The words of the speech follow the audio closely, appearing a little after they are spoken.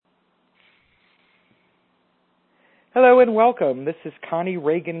Hello and welcome. This is Connie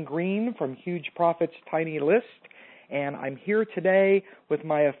Reagan Green from Huge Profits Tiny List, and I'm here today with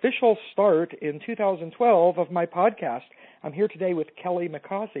my official start in 2012 of my podcast. I'm here today with Kelly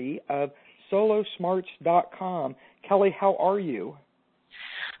McCausey of SoloSmarts.com. Kelly, how are you?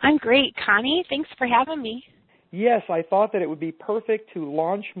 I'm great, Connie. Thanks for having me. Yes, I thought that it would be perfect to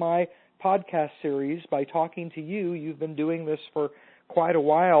launch my podcast series by talking to you. You've been doing this for quite a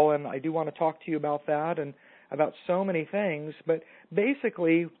while, and I do want to talk to you about that and about so many things. But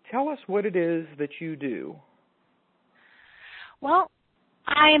basically, tell us what it is that you do. Well,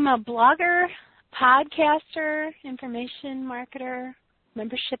 I'm a blogger, podcaster, information marketer,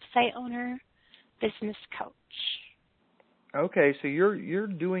 membership site owner, business coach. Okay, so you're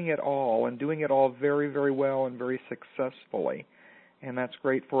doing it all and doing it all very, very well and very successfully. And that's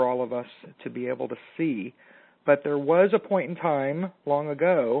great for all of us to be able to see. But there was a point in time long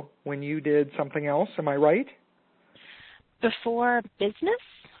ago when you did something else, am I right? Before business?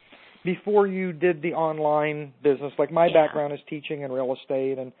 Before you did the online business. Like my background is teaching in real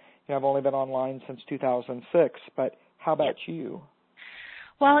estate, and I've only been online since 2006. But how about you?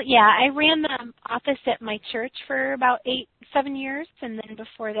 Well, I ran the office at my church for about 7 years, and then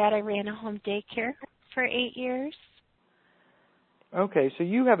before that I ran a home daycare for 8 years. Okay, so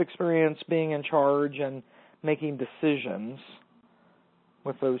you have experience being in charge and making decisions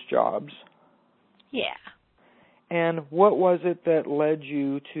with those jobs. Yeah. And what was it that led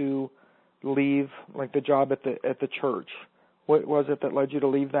you to leave, like the job at the church? What was it that led you to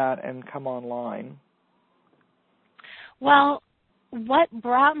leave that and come online? Well, what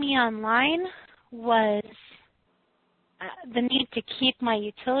brought me online was the need to keep my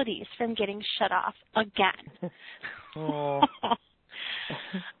utilities from getting shut off again. Oh.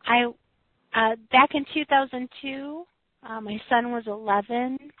 Back in 2002, my son was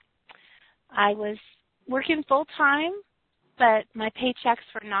 11. I was working full time, but my paychecks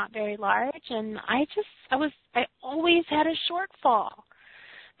were not very large, and I always had a shortfall.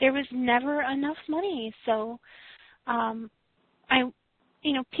 There was never enough money, so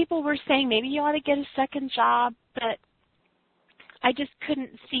people were saying maybe you ought to get a second job, but I just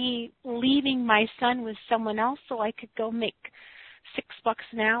couldn't see leaving my son with someone else so I could go make $6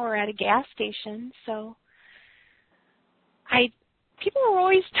 an hour at a gas station. So people were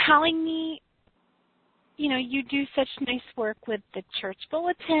always telling me, you do such nice work with the church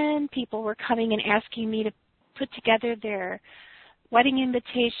bulletin. People were coming and asking me to put together their wedding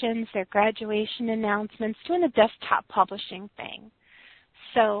invitations, their graduation announcements, doing a desktop publishing thing.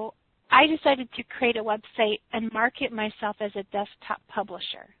 So I decided to create a website and market myself as a desktop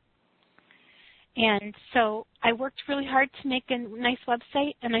publisher. And so I worked really hard to make a nice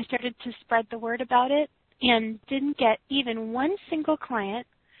website, and I started to spread the word about it and didn't get even one single client,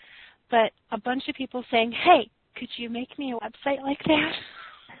 but a bunch of people saying, hey, could you make me a website like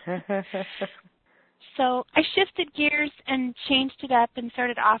that? So I shifted gears and changed it up and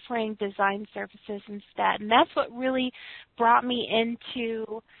started offering design services instead. And that's what really brought me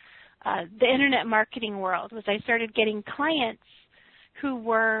into the internet marketing world, was I started getting clients who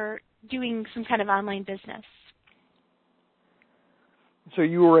were doing some kind of online business. So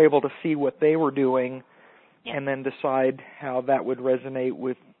you were able to see what they were doing and then decide how that would resonate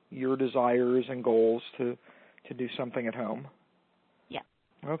with your desires and goals to do something at home. Yeah.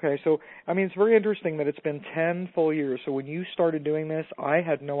 Okay, so, it's very interesting that it's been 10 full years. So when you started doing this, I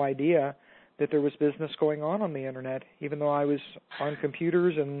had no idea that there was business going on the Internet, even though I was on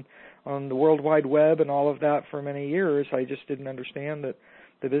computers and on the World Wide Web and all of that for many years. I just didn't understand that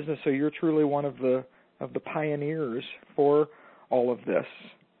the business. So you're truly one of the pioneers for all of this.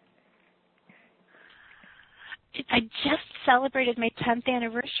 I just celebrated my 10th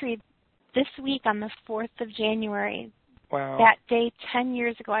anniversary this week on the 4th of January. Wow. That day, 10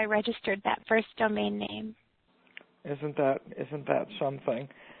 years ago, I registered that first domain name. Isn't that something?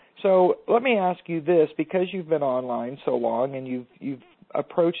 So let me ask you this, because you've been online so long and you've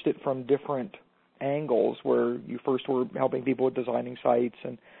approached it from different angles, where you first were helping people with designing sites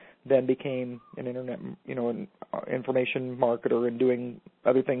and then became an internet, an information marketer and doing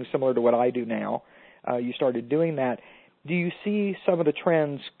other things similar to what I do now. You started doing that. Do you see some of the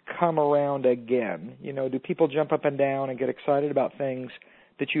trends come around again? Do people jump up and down and get excited about things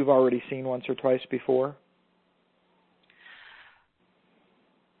that you've already seen once or twice before?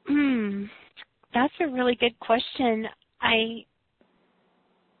 That's a really good question.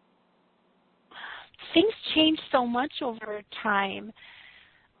 Things change so much over time.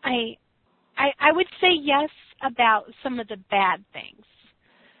 I would say yes about some of the bad things.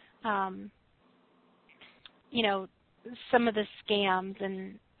 Some of the scams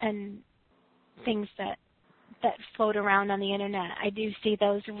and things that that float around on the internet. I do see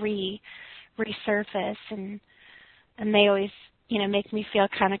those resurface, and they always, make me feel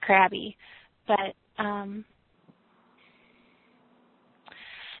kind of crabby. But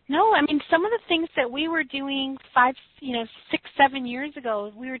no, I mean, some of the things that we were doing 5, 6, 7 years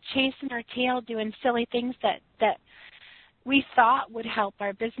ago, we were chasing our tail doing silly things that we thought would help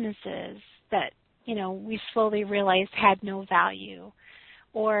our businesses that, we slowly realized had no value,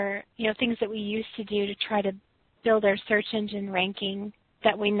 or, things that we used to do to try to build our search engine ranking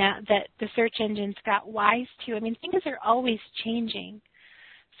that the search engines got wise to. I mean, things are always changing.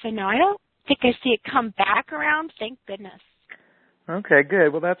 So no, I don't think I see it come back around. Thank goodness. Okay, good.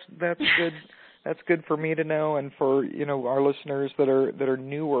 Well, that's good. That's good for me to know, and for our listeners that are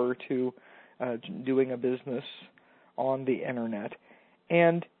newer to doing a business on the internet.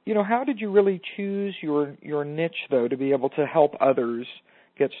 And how did you really choose your niche, though, to be able to help others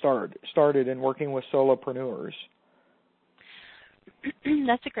get started in working with solopreneurs?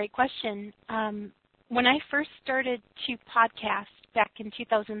 That's a great question. When I first started to podcast back in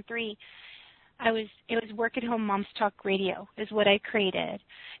 2003, it was work-at-home moms talk radio is what I created,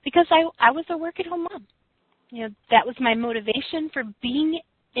 because I was a work-at-home mom. That was my motivation for being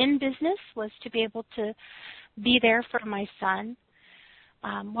in business, was to be able to be there for my son.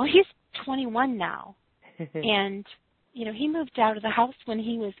 Well, he's 21 now, and he moved out of the house when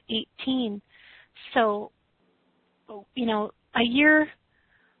he was 18. So, a year.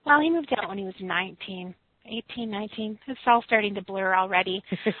 Well, he moved out when he was 19. 18, 19. It's all starting to blur already.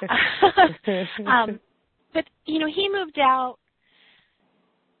 But, he moved out,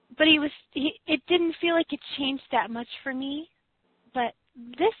 but it didn't feel like it changed that much for me. But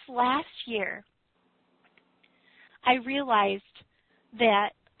this last year, I realized that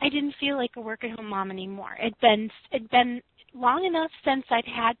I didn't feel like a work-at-home mom anymore. It'd been long enough since I'd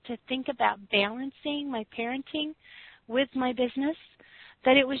had to think about balancing my parenting with my business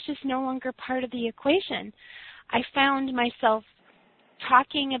that it was just no longer part of the equation. I found myself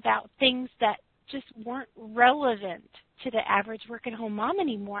talking about things that just weren't relevant to the average work-at-home mom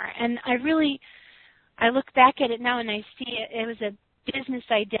anymore. And I look back at it now and I see it was a business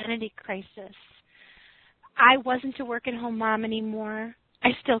identity crisis. I wasn't a work-at-home mom anymore. I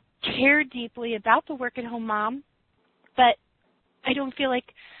still care deeply about the work-at-home mom, but I don't feel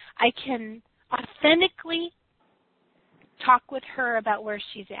like I can authentically talk with her about where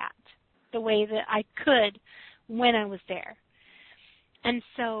she's at the way that I could when I was there. And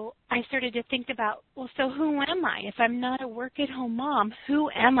so I started to think about, well, so who am I? If I'm not a work-at-home mom, who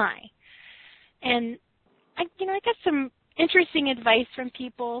am I? And I got some interesting advice from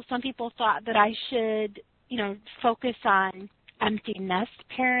people. Some people thought that I should, focus on empty nest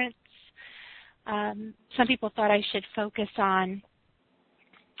parents. Some people thought I should focus on,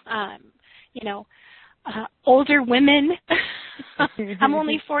 older women. I'm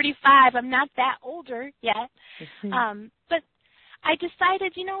only 45. I'm not that older yet. But I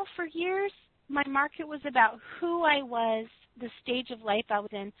decided, for years, my market was about who I was, the stage of life I was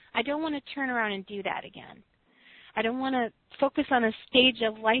in. I don't want to turn around and do that again. I don't want to focus on a stage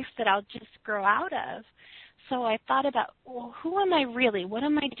of life that I'll just grow out of. So I thought about, well, who am I really? What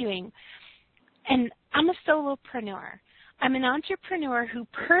am I doing? And I'm a solopreneur. I'm an entrepreneur who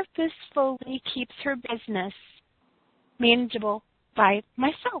purposefully keeps her business manageable by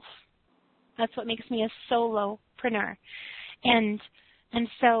myself. That's what makes me a solopreneur. And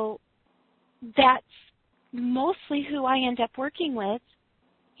so that's mostly who I end up working with.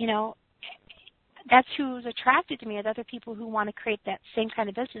 That's who's attracted to me, are the other people who want to create that same kind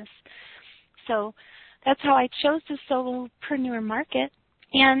of business. So that's how I chose the solopreneur market,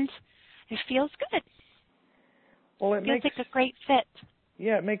 and it feels good. Well, it feels like a great fit.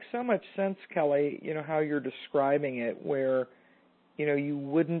 Yeah, it makes so much sense, Kelly, how you're describing it, where, you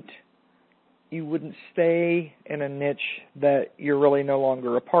wouldn't stay in a niche that you're really no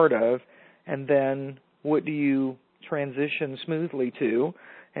longer a part of, and then what do you transition smoothly to?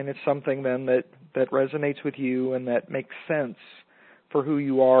 And it's something then that resonates with you and that makes sense for who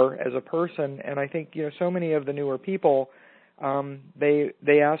you are as a person. And I think, so many of the newer people,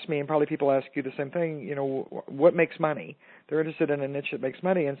 they ask me, and probably people ask you the same thing, what makes money? They're interested in a niche that makes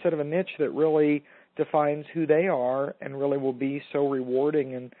money instead of a niche that really defines who they are and really will be so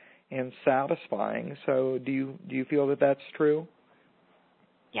rewarding and satisfying. So do you feel that that's true?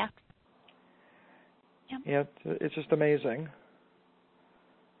 Yeah. Yeah, it's just amazing.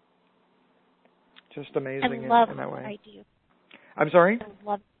 Just amazing in that way. I love what I do. I'm sorry?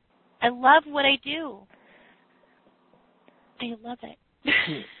 I love what I do. I love it.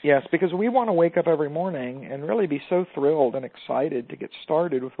 Yes, because we want to wake up every morning and really be so thrilled and excited to get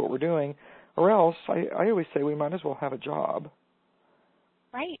started with what we're doing. Or else, I always say we might as well have a job.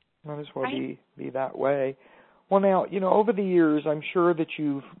 Right. Might as well Right. be that way. Well, now, over the years, I'm sure that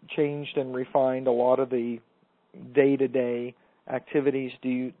you've changed and refined a lot of the day-to-day activities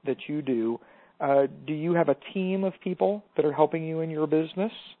that you do. Do you have a team of people that are helping you in your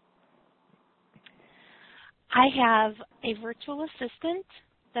business? I have a virtual assistant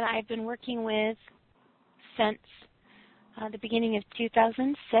that I've been working with since the beginning of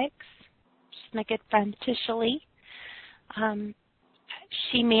 2006. She's my good friend, Tishley.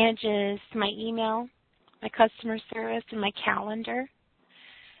 She manages my email, my customer service, and my calendar.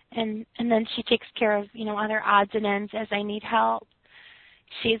 And then she takes care of, other odds and ends as I need help.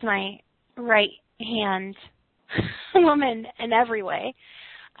 She's my right-hand woman in every way.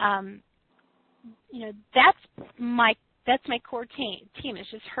 That's my core team.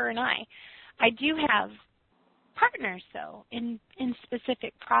 It's just her and I. I do have partners, though, in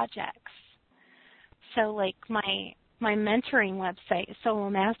specific projects. So, like my mentoring website,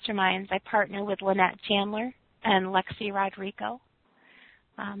 SoloMasterminds, I partner with Lynette Chandler and Lexi Rodrigo.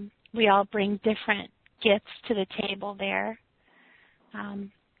 We all bring different gifts to the table there. I've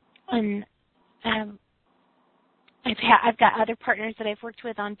got other partners that I've worked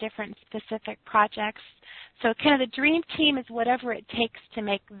with on different specific projects. So kind of the dream team is whatever it takes to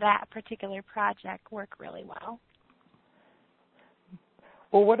make that particular project work really well.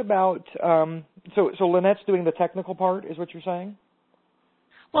 Well, what about, so Lynette's doing the technical part, is what you're saying?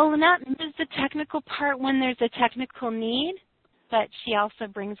 Well, Lynette does the technical part when there's a technical need, but she also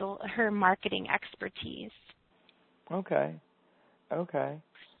brings her marketing expertise. Okay.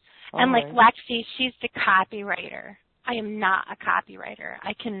 And like Lexi, she's the copywriter. I am not a copywriter.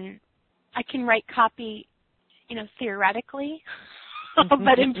 I can write copy, theoretically,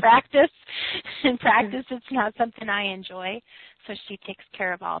 but in practice it's not something I enjoy. So she takes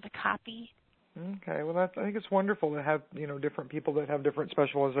care of all the copy. Okay. Well, I think it's wonderful to have different people that have different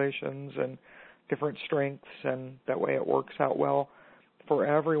specializations and different strengths, and that way it works out well for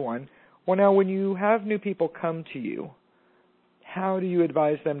everyone. Well, now when you have new people come to you, how do you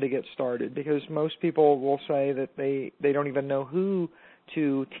advise them to get started? Because most people will say that they don't even know who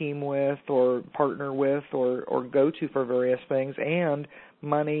to team with or partner with or go to for various things, and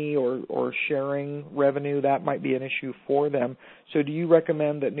money or sharing revenue, that might be an issue for them. So do you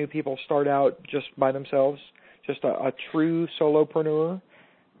recommend that new people start out just by themselves, just a true solopreneur?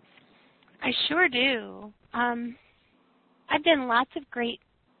 I sure do. I've done lots of great,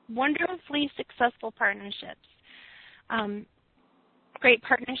 wonderfully successful partnerships. Great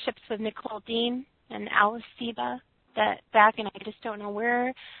partnerships with Nicole Dean and Alice Seba that back, and I just don't know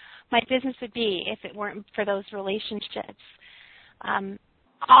where my business would be if it weren't for those relationships.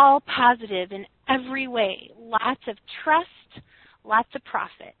 All positive in every way. Lots of trust, lots of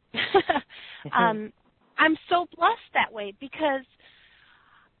profit. I'm so blessed that way because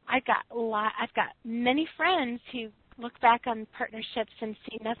I've got many friends who look back on partnerships and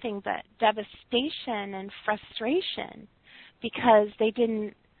see nothing but devastation and frustration because they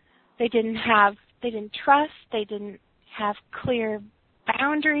didn't trust, they didn't have clear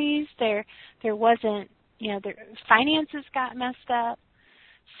boundaries, there wasn't, their finances got messed up.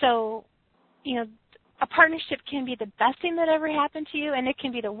 So, a partnership can be the best thing that ever happened to you, and it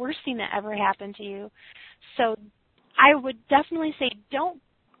can be the worst thing that ever happened to you. So I would definitely say don't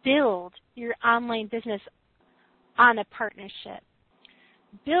build your online business on a partnership.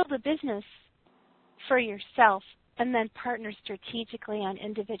 Build a business for yourself and then partner strategically on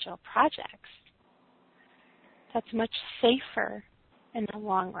individual projects. That's much safer in the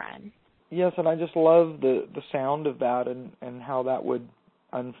long run. Yes, and I just love the sound of that and how that would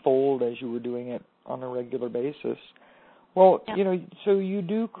unfold as you were doing it on a regular basis. Well, Yeah. So you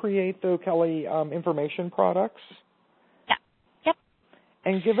do create, though, Kelly, information products? Yeah. Yep.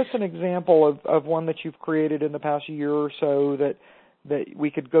 And give us an example of one that you've created in the past year or so that we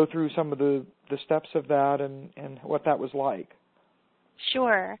could go through some of the steps of that and what that was like.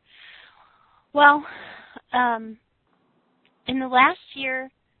 Sure. Well, in the last year,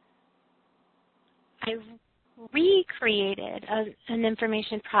 I've recreated an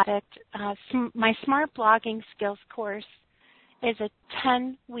information product. My Smart Blogging Skills course is a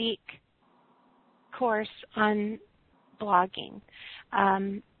 10-week course on blogging,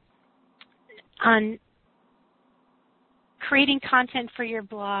 on creating content for your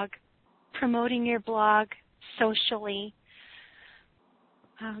blog, promoting your blog socially,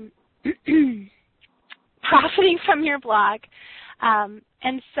 profiting from your blog.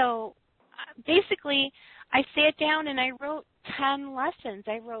 And so basically, I sat down and I wrote 10 lessons.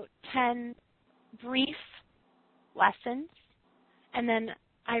 I wrote 10 brief lessons, and then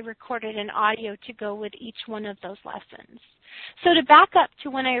I recorded an audio to go with each one of those lessons. So to back up to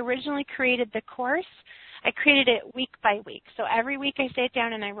when I originally created the course, I created it week by week. So every week I sat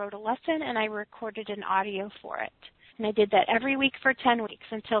down and I wrote a lesson and I recorded an audio for it. And I did that every week for 10 weeks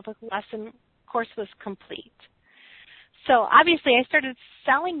until the lesson course was complete. So obviously I started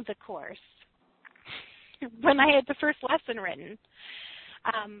selling the course when I had the first lesson written.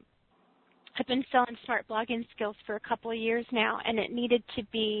 I've been selling smart blogging skills for a couple of years now, and it needed to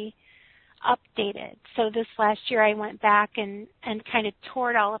be updated. So this last year I went back and kind of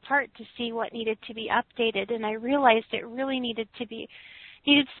tore it all apart to see what needed to be updated, and I realized it really needed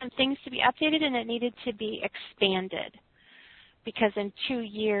some things to be updated, and it needed to be expanded. Because in 2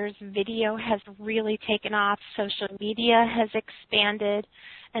 years, video has really taken off, social media has expanded,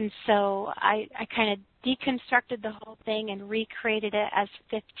 and so I kind of deconstructed the whole thing and recreated it as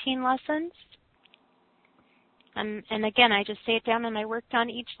 15 lessons. And again, I just sat down and I worked on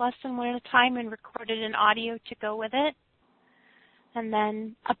each lesson one at a time and recorded an audio to go with it, and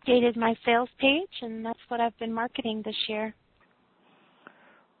then updated my sales page, and that's what I've been marketing this year.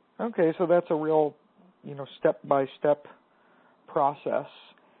 Okay, so that's a real, step-by-step process.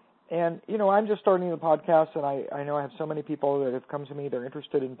 And, I'm just starting the podcast, and I know I have so many people that have come to me, they're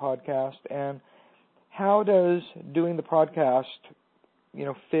interested in podcast. And how does doing the podcast,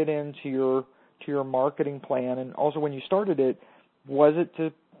 fit into your marketing plan? And also, when you started it, was it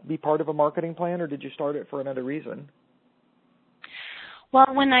to be part of a marketing plan, or did you start it for another reason?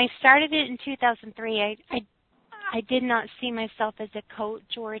 Well, when I started it in 2003, I did not see myself as a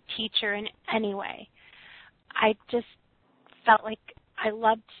coach or a teacher in any way. I just felt like I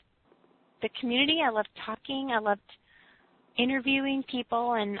loved the community. I loved talking. I loved interviewing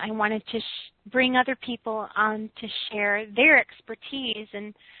people, and I wanted to bring other people on to share their expertise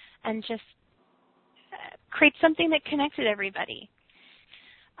and just create something that connected everybody.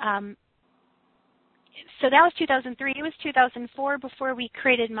 So that was 2003. It was 2004 before we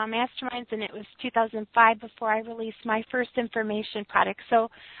created McCausey, and it was 2005 before I released my first information product. So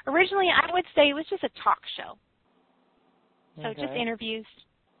originally, I would say it was just a talk show. So Okay. just interviews,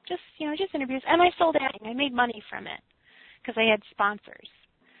 just interviews. And I sold ads. I made money from it because I had sponsors.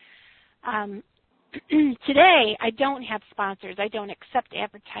 Today, I don't have sponsors. I don't accept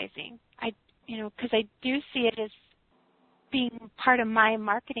advertising. Because I do see it as being part of my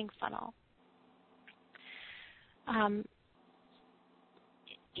marketing funnel.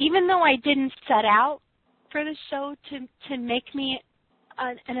 Even though I didn't set out for the show to make me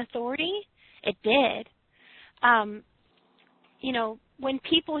an authority, it did. When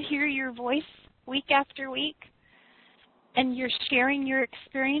people hear your voice week after week and you're sharing your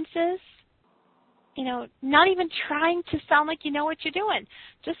experiences, not even trying to sound like you know what you're doing,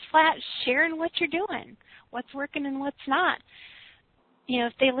 just flat sharing what you're doing, what's working and what's not.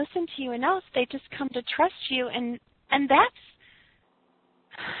 If they listen to you enough, they just come to trust you, and that's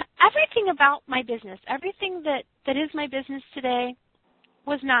everything about my business. Everything that is my business today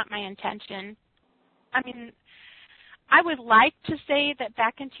was not my intention. I mean, I would like to say that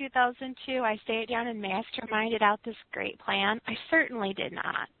back in 2002, I sat down and masterminded out this great plan. I certainly did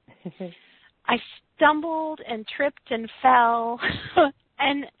not. I stumbled and tripped and fell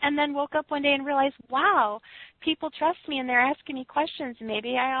and then woke up one day and realized, wow, people trust me and they're asking me questions.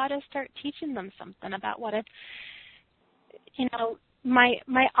 Maybe I ought to start teaching them something about what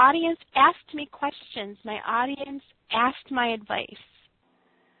my audience asked me questions. My audience asked my advice.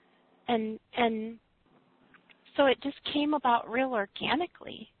 And so it just came about real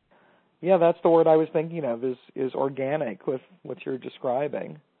organically. Yeah, that's the word I was thinking of, is organic with what you're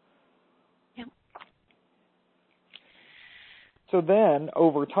describing. Yeah. So then,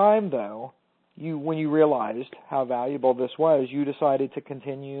 over time, though, when you realized how valuable this was, you decided to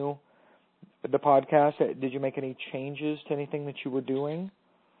continue the podcast. Did you make any changes to anything that you were doing?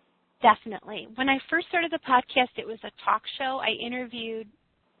 Definitely. When I first started the podcast, it was a talk show. I interviewed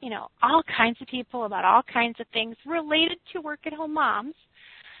all kinds of people about all kinds of things related to work-at-home moms.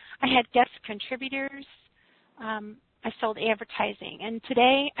 I had guest contributors. I sold advertising. And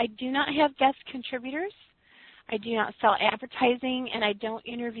today, I do not have guest contributors. I do not sell advertising, and I don't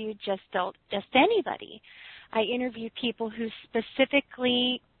interview just anybody. I interview people who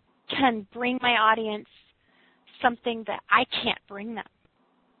specifically can bring my audience something that I can't bring them.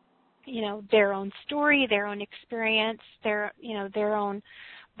 Their own story, their own experience, their own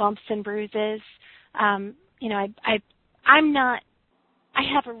bumps and bruises. I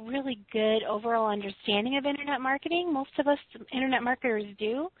have a really good overall understanding of internet marketing. Most of us internet marketers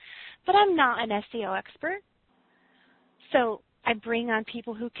do, but I'm not an SEO expert. So I bring on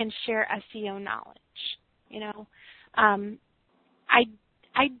people who can share SEO knowledge.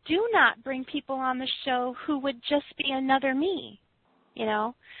 I do not bring people on the show who would just be another me. You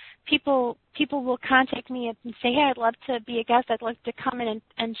know, people will contact me and say, hey, I'd love to be a guest. I'd love to come in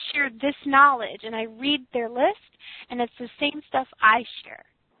and share this knowledge. And I read their list, and it's the same stuff I share.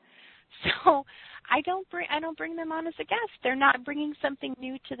 So I don't bring them on as a guest. They're not bringing something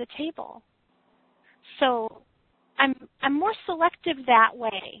new to the table. So I'm more selective that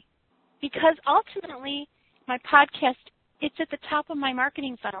way, because ultimately my podcast, it's at the top of my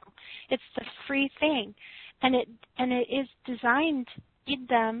marketing funnel. It's the free thing, and it is designed to lead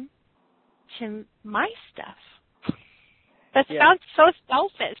them to my stuff. That sounds so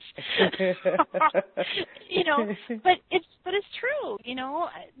selfish, you know. But it's true, you know.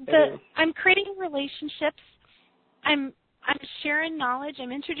 I'm creating relationships. I'm sharing knowledge.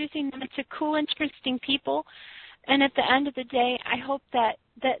 I'm introducing them to cool, interesting people. And at the end of the day, I hope that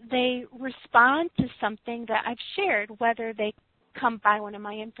they respond to something that I've shared, whether they come buy one of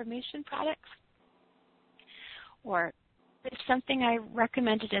my information products or if something I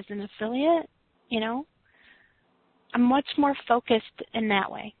recommended as an affiliate, you know. I'm much more focused in that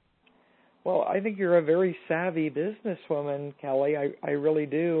way. Well, I think you're a very savvy businesswoman, Kelly. I really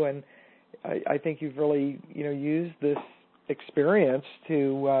do, and I think you've really, you know, used this experience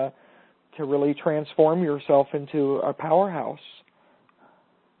to really transform yourself into a powerhouse.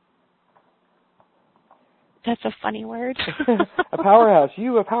 That's a funny word. A powerhouse.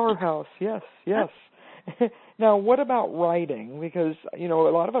 You a powerhouse. Yes, yes. Now, what about writing? Because, you know, a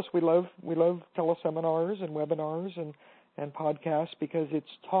lot of us, we love teleseminars and webinars and podcasts because it's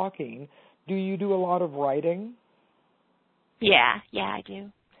talking. Do you do a lot of writing? Yeah, I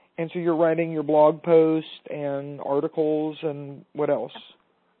do. And so you're writing your blog posts and articles and what else?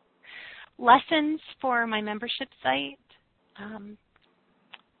 Lessons for my membership site,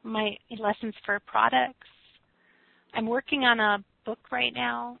 my lessons for products. I'm working on a book right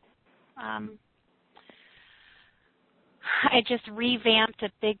now. I just revamped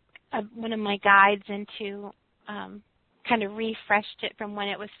one of my guides into kind of refreshed it from when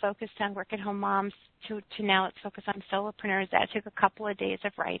it was focused on work-at-home moms to now it's focused on solopreneurs. That took a couple of days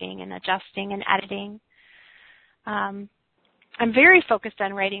of writing and adjusting and editing. I'm very focused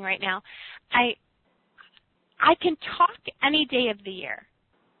on writing right now. I can talk any day of the year,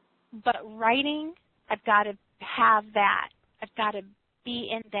 but writing, I've got to have that. I've got to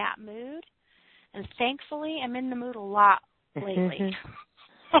be in that mood. And thankfully, I'm in the mood a lot lately.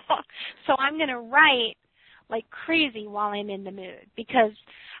 So I'm going to write like crazy while I'm in the mood, because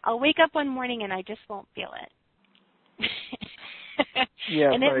I'll wake up one morning and I just won't feel it.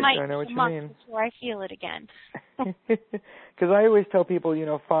 Yeah, and it might I know what be you a month mean. before I feel it again. Because I always tell people, you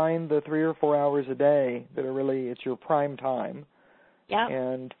know, find the 3 or 4 hours a day that are really, it's your prime time. Yeah.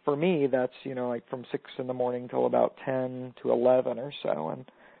 And for me, that's, you know, like from 6 in the morning till about 10 to 11 or so. And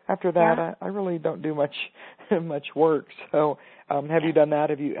after that, I really don't do much work. So have you done that?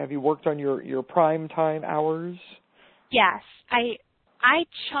 Have you worked on your prime time hours? Yes. I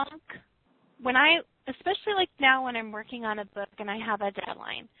chunk when especially like now when I'm working on a book and I have a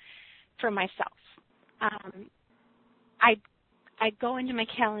deadline for myself. I go into my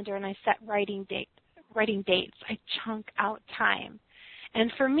calendar and I set writing dates. I chunk out time.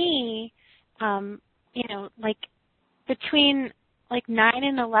 And for me, you know, like between like 9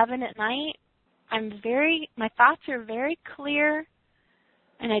 and 11 at night, my thoughts are very clear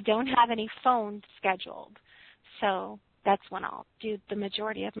and I don't have any phones scheduled. So that's when I'll do the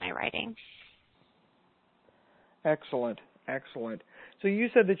majority of my writing. Excellent. So you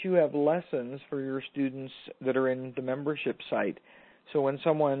said that you have lessons for your students that are in the membership site. So when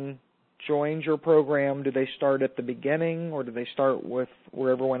someone joins your program, do they start at the beginning or do they start with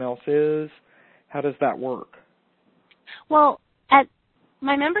where everyone else is? How does that work? Well, at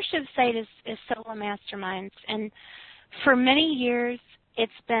my membership site is SoloMasterminds, and for many years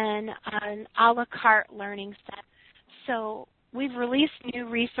it's been an a la carte learning set. So we've released new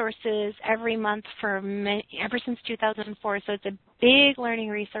resources every month ever since 2004. So it's a big learning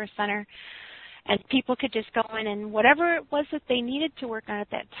resource center, and people could just go in and whatever it was that they needed to work on at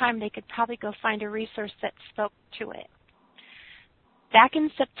that time, they could probably go find a resource that spoke to it. Back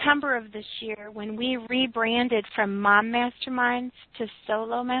in September of this year, when we rebranded from Mom Masterminds to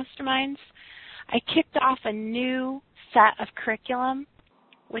SoloMasterminds, I kicked off a new set of curriculum,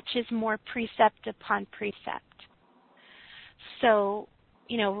 which is more precept upon precept. So,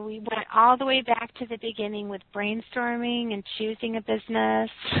 you know, we went all the way back to the beginning with brainstorming and choosing a business,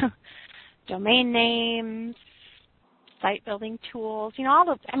 domain names, site building tools, you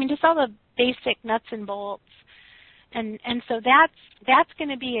know, just all the basic nuts and bolts. And so that's going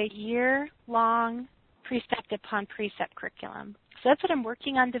to be a year-long precept upon precept curriculum. So that's what I'm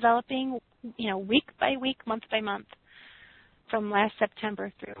working on developing, week by week, month by month, from last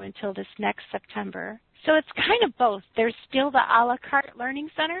September through until this next September. So it's kind of both. There's still the a la carte learning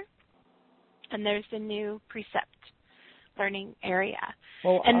center, and there's the new precept learning area.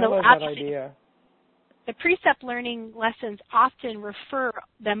 Well, and I love that idea. The precept learning lessons often refer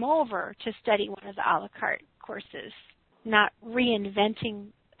them over to study one of the a la carte courses, not reinventing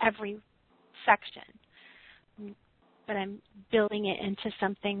every section. But I'm building it into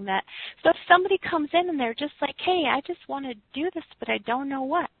something that, so if somebody comes in and they're just like, hey, I just want to do this, but I don't know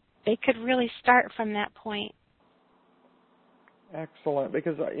what, they could really start from that point. Excellent,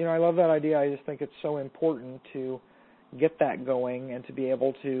 because, I love that idea. I just think it's so important to get that going and to be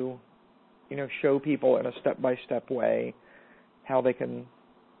able to, show people in a step-by-step way how they can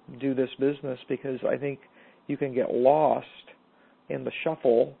do this business, because I think you can get lost in the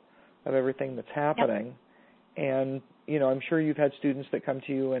shuffle of everything that's happening. Yep. And, I'm sure you've had students that come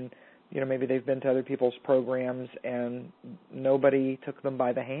to you and, maybe they've been to other people's programs and nobody took them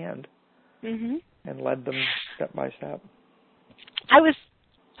by the hand and led them step by step. I was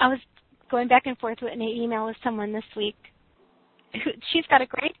going back and forth with an email with someone this week. She's got a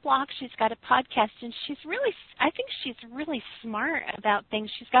great blog, she's got a podcast, and I think she's really smart about things.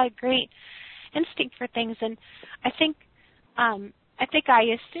 She's got a great instinct for things, and I think I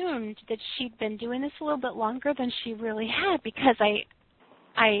assumed that she'd been doing this a little bit longer than she really had, because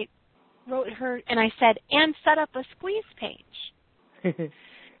I wrote her and I said, and set up a squeeze page.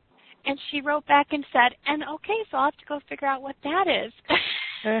 And she wrote back and said, and okay, so I'll have to go figure out what that is.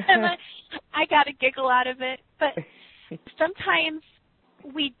 And I got a giggle out of it. But sometimes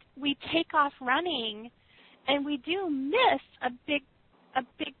we take off running and we do miss a big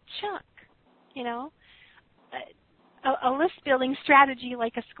chunk, A list building strategy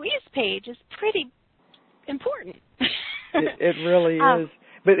like a squeeze page is pretty important. It really is.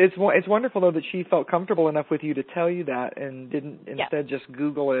 But it's wonderful, though, that she felt comfortable enough with you to tell you that and didn't instead just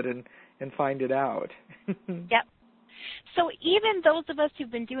Google it and find it out. Yep. So even those of us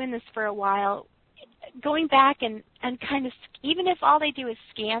who've been doing this for a while, going back and kind of, even if all they do is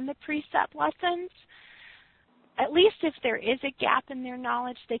scan the precept lessons, at least if there is a gap in their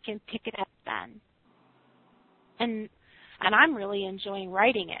knowledge, they can pick it up then. And I'm really enjoying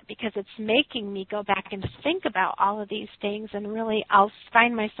writing it because it's making me go back and think about all of these things, and really I'll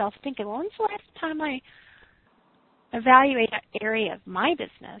find myself thinking, well, when's the last time I evaluate an area of my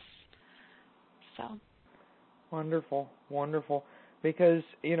business? So wonderful. Because,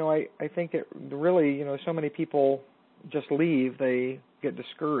 I think it really, so many people just leave, they get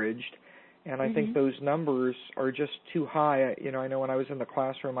discouraged, and I think those numbers are just too high. I know when I was in the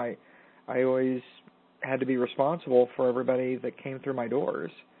classroom, I always had to be responsible for everybody that came through my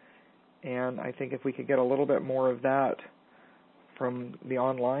doors. And I think if we could get a little bit more of that from the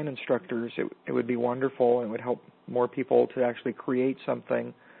online instructors, it would be wonderful, and it would help more people to actually create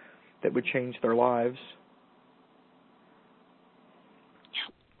something that would change their lives.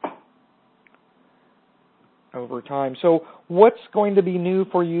 Over time. So what's going to be new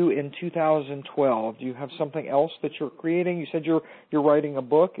for you in 2012? Do you have something else that you're creating? You said you're writing a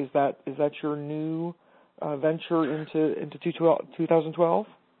book. Is that your new venture into 2012?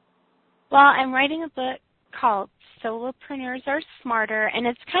 Well, I'm writing a book called Solopreneurs Are Smarter, and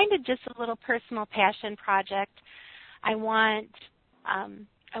it's kind of just a little personal passion project. I want a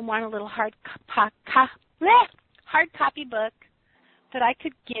little hard copy book that I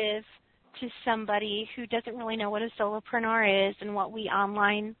could give to somebody who doesn't really know what a solopreneur is and what we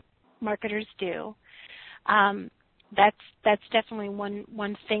online marketers do. That's definitely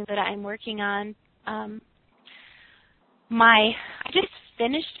one thing that I'm working on. I just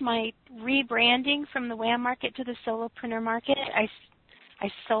finished my rebranding from the WAM market to the solopreneur market. I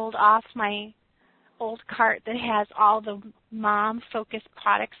sold off my old cart that has all the mom-focused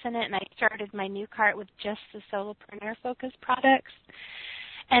products in it, and I started my new cart with just the solopreneur-focused products.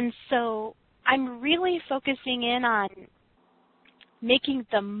 And so I'm really focusing in on making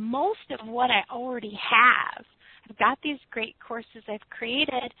the most of what I already have. I've got these great courses I've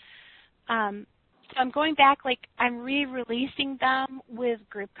created. So I'm going back, I'm re-releasing them with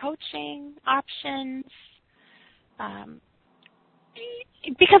group coaching options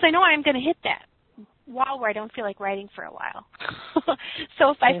because I know I'm going to hit that wall where I don't feel like writing for a while. So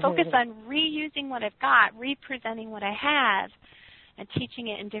if I focus on reusing what I've got, representing what I have, and teaching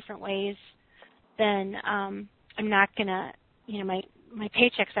it in different ways, then I'm not going to, my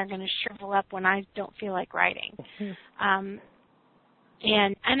paychecks aren't going to shrivel up when I don't feel like writing. And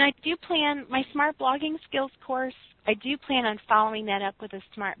I do plan, my Smart Blogging Skills course, I do plan on following that up with a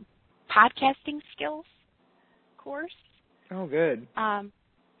Smart Podcasting Skills course. Oh, good. And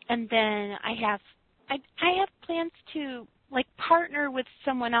then I have plans to partner with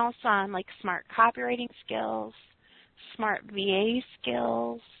someone else on smart copywriting skills, smart VA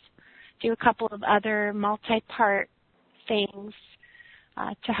skills, do a couple of other multi-part things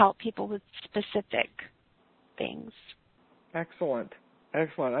to help people with specific things. Excellent.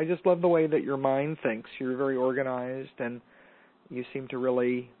 Excellent. I just love the way that your mind thinks. You're very organized, and you seem to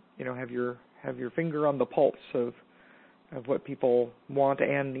really, have your finger on the pulse of what people want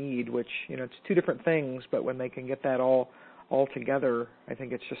and need, which, it's two different things, but when they can get that all together, I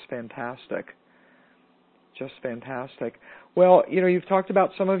think it's just fantastic. Just fantastic. Well, you've talked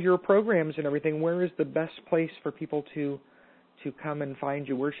about some of your programs and everything. Where is the best place for people to come and find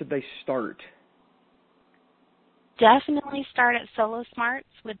you? Where should they start? Definitely start at SoloSmarts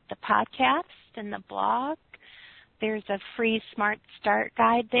with the podcast and the blog. There's a free Smart Start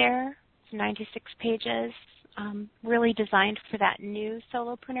guide there. It's 96 pages, really designed for that new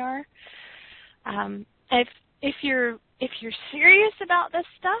solopreneur. If you're serious about this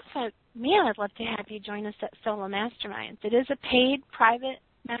stuff, I'd love to have you join us at SoloMasterminds. It is a paid private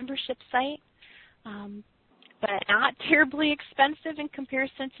membership site, but not terribly expensive in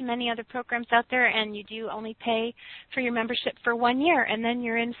comparison to many other programs out there, and you do only pay for your membership for 1 year, and then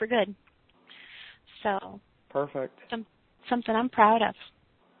you're in for good. So perfect. Something I'm proud of.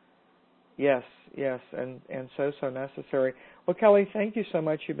 Yes, and so necessary. Well, Kelly, thank you so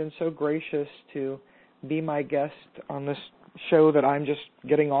much. You've been so gracious to be my guest on this show that I'm just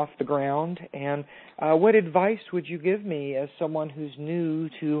getting off the ground. And what advice would you give me as someone who's new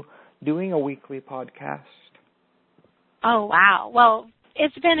to doing a weekly podcast? Oh, wow. Well,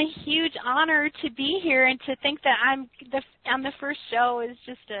 it's been a huge honor to be here, and to think that I'm on the first show is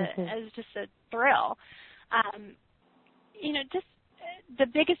just a thrill. Just the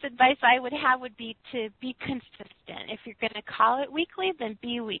biggest advice I would have would be to be consistent. If you're going to call it weekly, then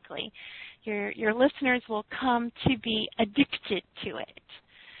be weekly. Your listeners will come to be addicted to it,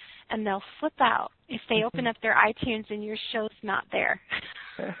 and they'll flip out if they open up their iTunes and your show's not there.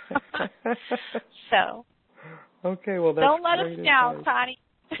 So, okay, well, that's don't let us down, Connie.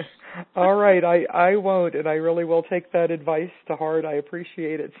 All right, I won't, and I really will take that advice to heart. I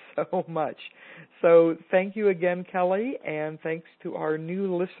appreciate it so much. So thank you again, Kelly, and thanks to our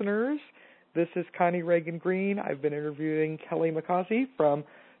new listeners. This is Connie Reagan-Green. I've been interviewing Kelly McCausey from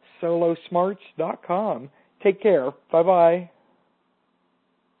SoloSmarts.com. Take care. Bye-bye.